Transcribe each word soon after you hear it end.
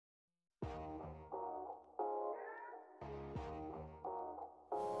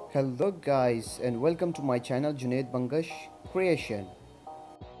Hello guys and welcome to my channel Junaid Bangash Creation.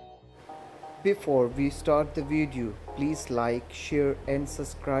 Before we start the video, please like, share and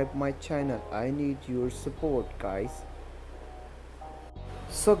subscribe my channel. I need your support guys.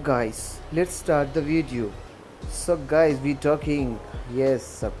 So guys, let's start the video. So guys, we talking, yes,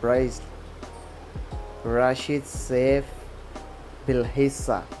 surprised, Rashid Saif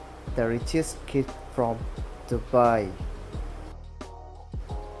Belhasa, the richest kid from Dubai.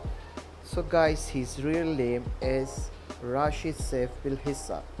 So guys, his real name is Rashid Saif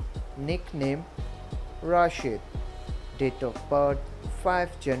Belhasa, nickname Rashid, date of birth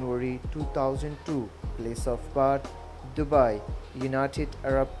 5 January 2002, place of birth Dubai, United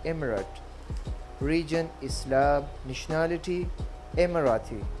Arab Emirates, region Islam, nationality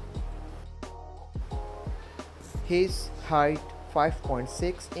Emirati. His height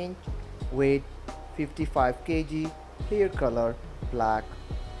 5.6 inch, weight 55 kg, hair color black,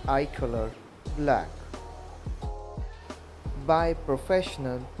 eye color black. By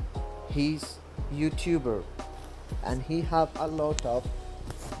professional, he's YouTuber and he have a lot of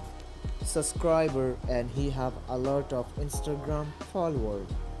subscriber and he have a lot of Instagram follower.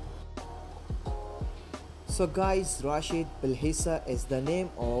 So guys, Rashid Belhasa is the name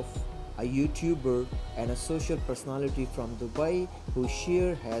of a YouTuber and a social personality from Dubai who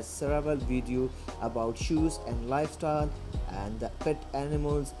share has several videos about shoes and lifestyle and the pet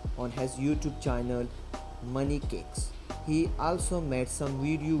animals on his YouTube channel Money Cakes. He also made some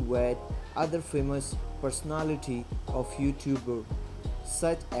video with other famous personality of YouTuber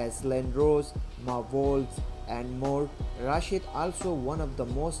such as Len Rose, Marvels and more. Rashid also one of the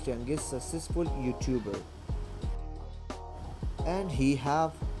most youngest successful YouTuber and he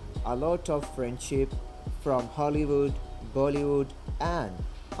have a lot of friendship from Hollywood, Bollywood and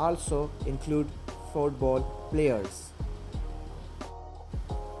also include football players.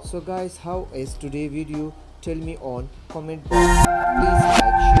 So guys, how is today video? Tell me on comment box. Please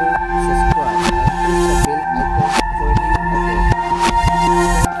like, share, subscribe.